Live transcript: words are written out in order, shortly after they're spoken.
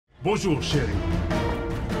Bonjour, chérie.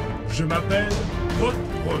 Je m'appelle Rod.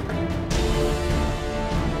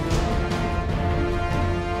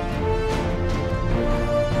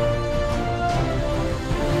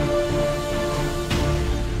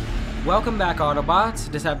 Welcome back, Autobots,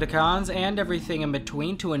 Decepticons, and everything in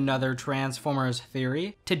between to another Transformers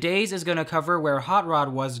theory. Today's is going to cover where Hot Rod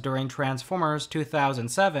was during Transformers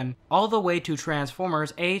 2007, all the way to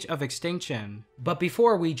Transformers Age of Extinction. But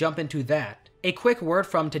before we jump into that, a quick word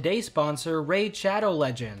from today's sponsor, Raid Shadow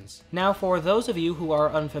Legends. Now, for those of you who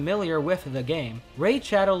are unfamiliar with the game, Raid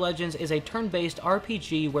Shadow Legends is a turn-based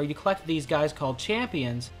RPG where you collect these guys called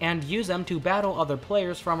champions and use them to battle other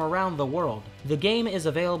players from around the world. The game is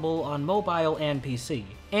available on mobile and PC,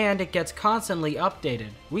 and it gets constantly updated.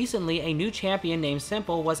 Recently, a new champion named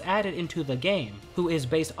Simple was added into the game, who is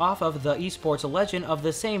based off of the esports legend of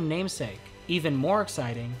the same namesake. Even more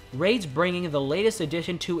exciting, Raid's bringing the latest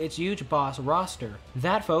addition to its huge boss roster.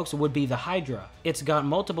 That, folks, would be the Hydra. It's got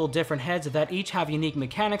multiple different heads that each have unique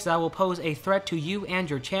mechanics that will pose a threat to you and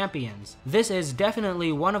your champions. This is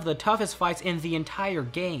definitely one of the toughest fights in the entire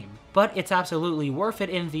game, but it's absolutely worth it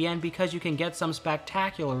in the end because you can get some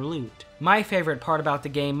spectacular loot. My favorite part about the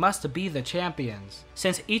game must be the champions,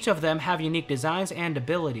 since each of them have unique designs and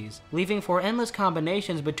abilities, leaving for endless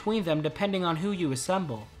combinations between them depending on who you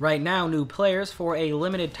assemble. Right now, new players, for a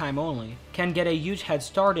limited time only, can get a huge head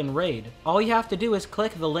start in Raid. All you have to do is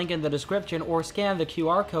click the link in the description or scan the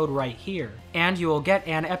QR code right here, and you will get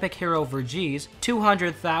an Epic Hero Vergese,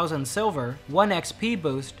 200,000 silver, 1 XP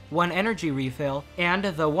boost, 1 energy refill, and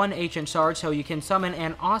the 1 ancient shard so you can summon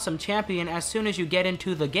an awesome champion as soon as you get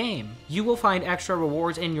into the game. You will find extra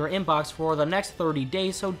rewards in your inbox for the next 30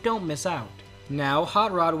 days, so don't miss out. Now,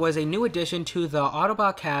 Hot Rod was a new addition to the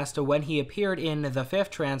Autobot cast when he appeared in the 5th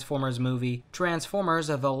Transformers movie, Transformers: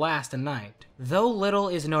 The Last Knight. Though little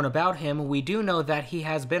is known about him, we do know that he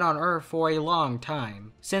has been on Earth for a long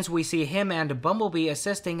time, since we see him and Bumblebee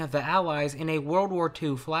assisting the Allies in a World War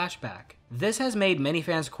II flashback. This has made many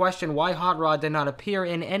fans question why Hot Rod did not appear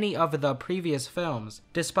in any of the previous films,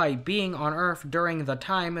 despite being on Earth during the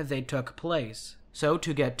time they took place. So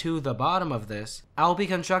to get to the bottom of this, I'll be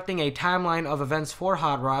constructing a timeline of events for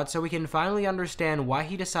Hot Rod so we can finally understand why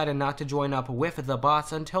he decided not to join up with the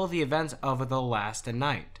bots until the events of The Last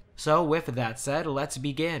Knight. So with that said, let's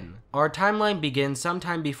begin. Our timeline begins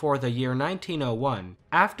sometime before the year 1901.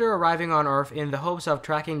 After arriving on Earth in the hopes of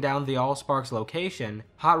tracking down the Allsparks location,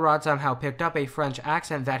 Hot Rod somehow picked up a French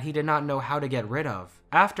accent that he did not know how to get rid of.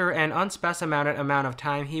 After an unspecified amount of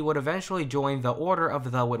time, he would eventually join the Order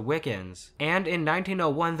of the Witwickens, and in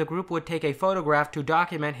 1901 the group would take a photograph to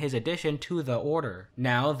document his addition to the Order.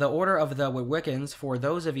 Now, the Order of the Witwickens, for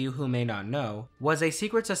those of you who may not know, was a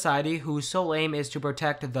secret society whose sole aim is to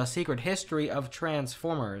protect the secret history of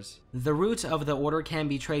Transformers. The roots of the Order can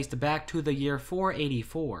be traced back to the year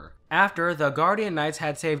 484. After the Guardian Knights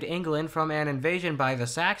had saved England from an invasion by the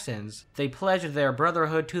Saxons, they pledged their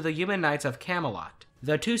brotherhood to the Human Knights of Camelot.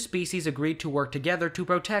 The two species agreed to work together to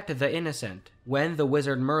protect the innocent. When the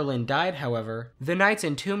wizard Merlin died, however, the knights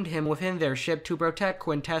entombed him within their ship to protect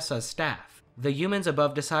Quintessa's staff. The humans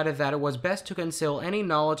above decided that it was best to conceal any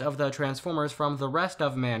knowledge of the Transformers from the rest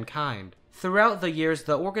of mankind. Throughout the years,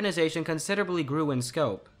 the organization considerably grew in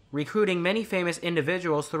scope, recruiting many famous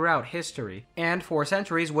individuals throughout history, and for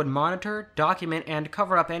centuries would monitor, document, and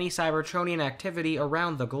cover up any Cybertronian activity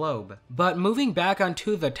around the globe. But moving back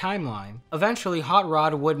onto the timeline, eventually Hot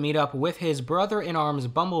Rod would meet up with his brother-in-arms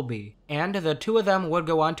Bumblebee, and the two of them would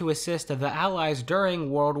go on to assist the Allies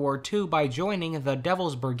during World War II by joining the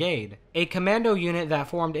Devil's Brigade, a commando unit that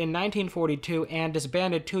formed in 1942 and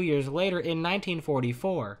disbanded 2 years later in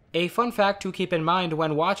 1944. A fun fact to keep in mind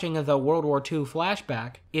when watching the World War II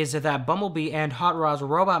flashback is that Bumblebee and Hot Rod's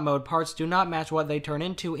robot mode parts do not match what they turn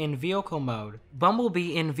into in vehicle mode.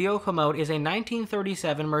 Bumblebee in vehicle mode is a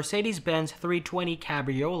 1937 Mercedes-Benz 320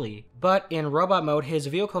 Cabriolet, but in robot mode his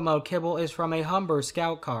vehicle mode kibble is from a Humber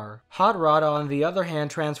Scout car. Hot Rod, on the other hand,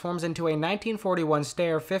 transforms into a 1941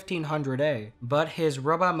 Steyr 1500A, but his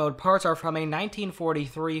robot mode parts are from a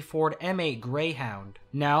 1943 Ford M8 Greyhound.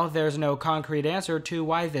 Now, there's no concrete answer to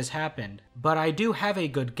why this happened, but I do have a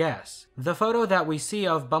good guess. The photo that we see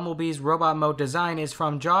of Bumblebee's robot mode design is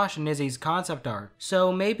from Josh Nizzi's concept art,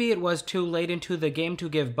 so maybe it was too late into the game to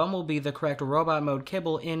give Bumblebee the correct robot mode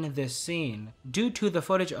kibble in this scene, due to the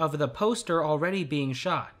footage of the poster already being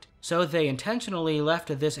shot. so they intentionally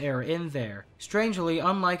left this error in there. Strangely,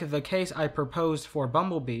 unlike the case I proposed for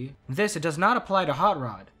Bumblebee, this does not apply to Hot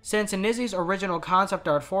Rod, since Nizzy's original concept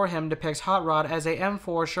art for him depicts Hot Rod as a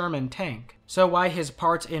M4 Sherman tank, so why his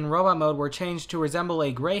parts in robot mode were changed to resemble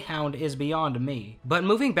a Greyhound is beyond me. But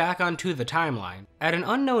moving back onto the timeline, at an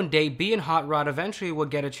unknown date, Bee and Hot Rod eventually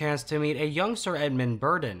would get a chance to meet a young Sir Edmund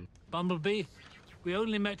Burden. Bumblebee, we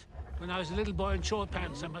only met when I was a little boy in short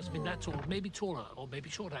pants. I must have been that tall, maybe taller, or maybe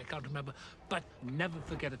shorter, I can't remember, but never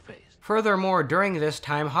forget a face. Furthermore, during this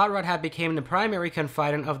time, Hot Rod had become the primary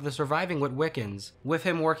confidant of the surviving Witwickens, with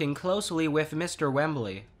him working closely with Mr.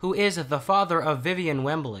 Wembley, who is the father of Vivian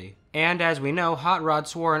Wembley. And as we know, Hot Rod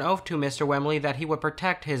swore an oath to Mr. Wembley that he would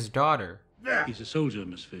protect his daughter. He's a soldier,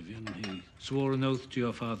 Miss Vivian. He swore an oath to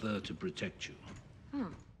your father to protect you.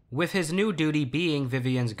 With his new duty being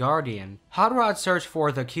Vivian's guardian, Hot Rod's search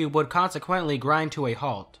for the cube would consequently grind to a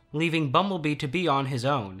halt, leaving Bumblebee to be on his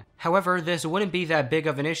own. However, this wouldn't be that big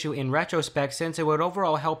of an issue in retrospect since it would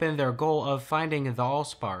overall help in their goal of finding the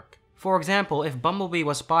Allspark. For example, if Bumblebee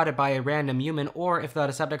was spotted by a random human or if the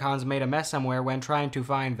Decepticons made a mess somewhere when trying to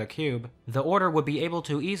find the cube, the Order would be able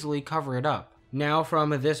to easily cover it up. Now,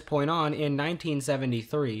 from this point on, in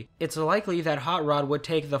 1973, it's likely that Hot Rod would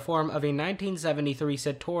take the form of a 1973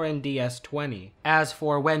 Citroen DS20. As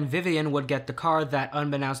for when Vivian would get the car that,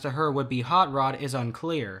 unbeknownst to her, would be Hot Rod is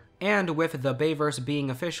unclear. And with the Bayverse being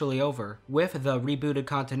officially over, with the rebooted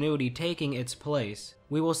continuity taking its place,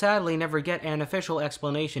 we will sadly never get an official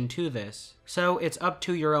explanation to this. So it's up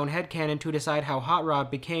to your own headcanon to decide how Hot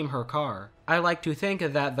Rod became her car. I like to think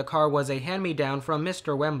that the car was a hand-me-down from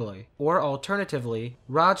Mr. Wembley, or alternatively,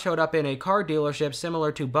 Rod showed up in a car dealership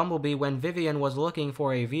similar to Bumblebee when Vivian was looking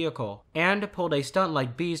for a vehicle, and pulled a stunt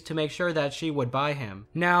like Bee's to make sure that she would buy him.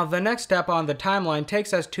 Now, the next step on the timeline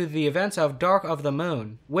takes us to the events of Dark of the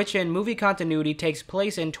Moon, which in movie continuity takes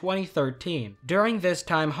place in 2013. During this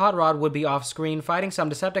time, Hot Rod would be off-screen fighting some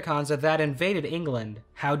Decepticons that invaded England.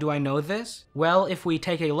 How do I know this? Well, if we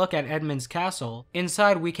take a look at Edmund's castle,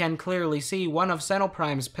 inside we can clearly see one of Sentinel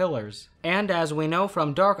Prime's pillars. And as we know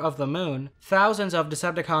from Dark of the Moon, thousands of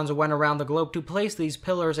Decepticons went around the globe to place these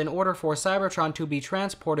pillars in order for Cybertron to be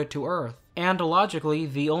transported to Earth. And logically,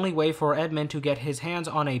 the only way for Edmund to get his hands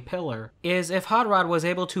on a pillar is if Hot Rod was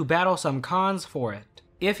able to battle some cons for it.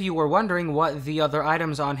 If you were wondering what the other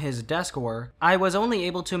items on his desk were, I was only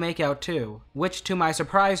able to make out two, which to my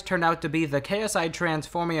surprise turned out to be the KSI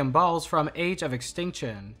Transformium balls from Age of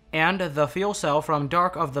Extinction, and the fuel cell from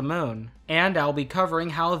Dark of the Moon. And I'll be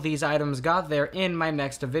covering how these items got there in my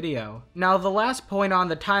next video. Now, the last point on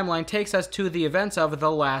the timeline takes us to the events of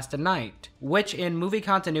The Last Night, which in movie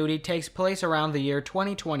continuity takes place around the year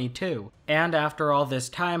 2022. And after all this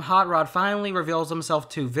time, Hot Rod finally reveals himself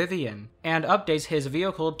to Vivian, and updates his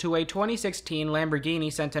vehicle to a 2016 Lamborghini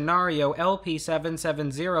Centenario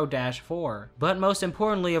LP770-4. But most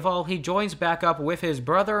importantly of all, he joins back up with his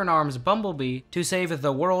brother-in-arms Bumblebee to save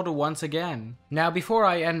the world once again. Now, before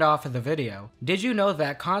I end off the video, did you know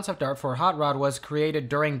that concept art for Hot Rod was created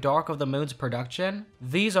during Dark of the Moon's production?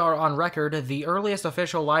 These are on record the earliest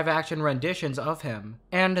official live-action renditions of him.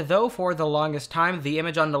 And though for the longest time the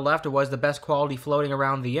image on the left was the best quality floating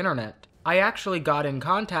around the internet, I actually got in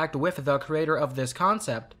contact with the creator of this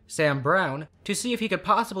concept, Sam Brown, to see if he could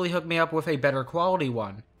possibly hook me up with a better quality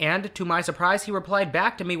one. And to my surprise, he replied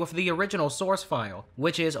back to me with the original source file,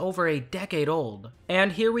 which is over a decade old.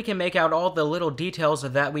 And here we can make out all the little details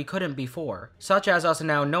that we couldn't before, such as us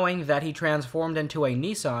now knowing that he transformed into a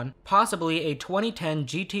Nissan, possibly a 2010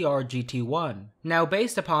 GTR GT1. Now,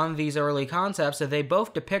 based upon these early concepts, they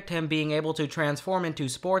both depict him being able to transform into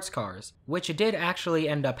sports cars, which did actually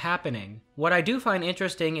end up happening. What I do find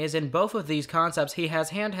interesting is in both of these concepts he has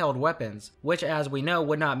handheld weapons, which as we know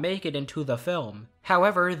would not make it into the film.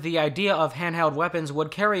 However, the idea of handheld weapons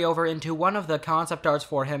would carry over into one of the concept arts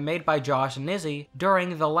for him made by Josh Nizzy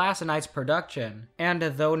during The Last Night's production. And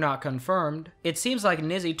though not confirmed, it seems like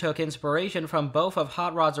Nizzy took inspiration from both of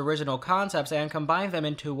Hot Rod's original concepts and combined them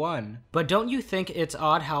into one. But don't you think it's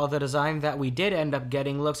odd how the design that we did end up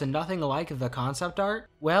getting looks nothing like the concept art?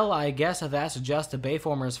 Well, I guess that's just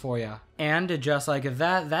Bayformers for ya. And just like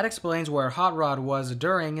that, that explains where Hot Rod was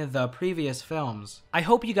during the previous films. I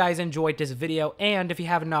hope you guys enjoyed this video, and if you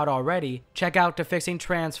have not already, check out the Fixing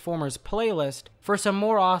Transformers playlist for some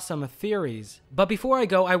more awesome theories. But before I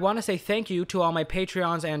go, I want to say thank you to all my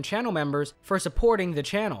Patreons and channel members for supporting the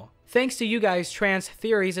channel. Thanks to you guys, Trans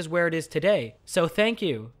Theories is where it is today, so thank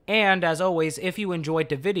you. And as always, if you enjoyed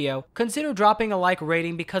the video, consider dropping a like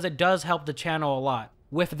rating because it does help the channel a lot.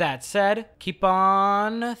 With that said, keep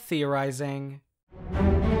on theorizing.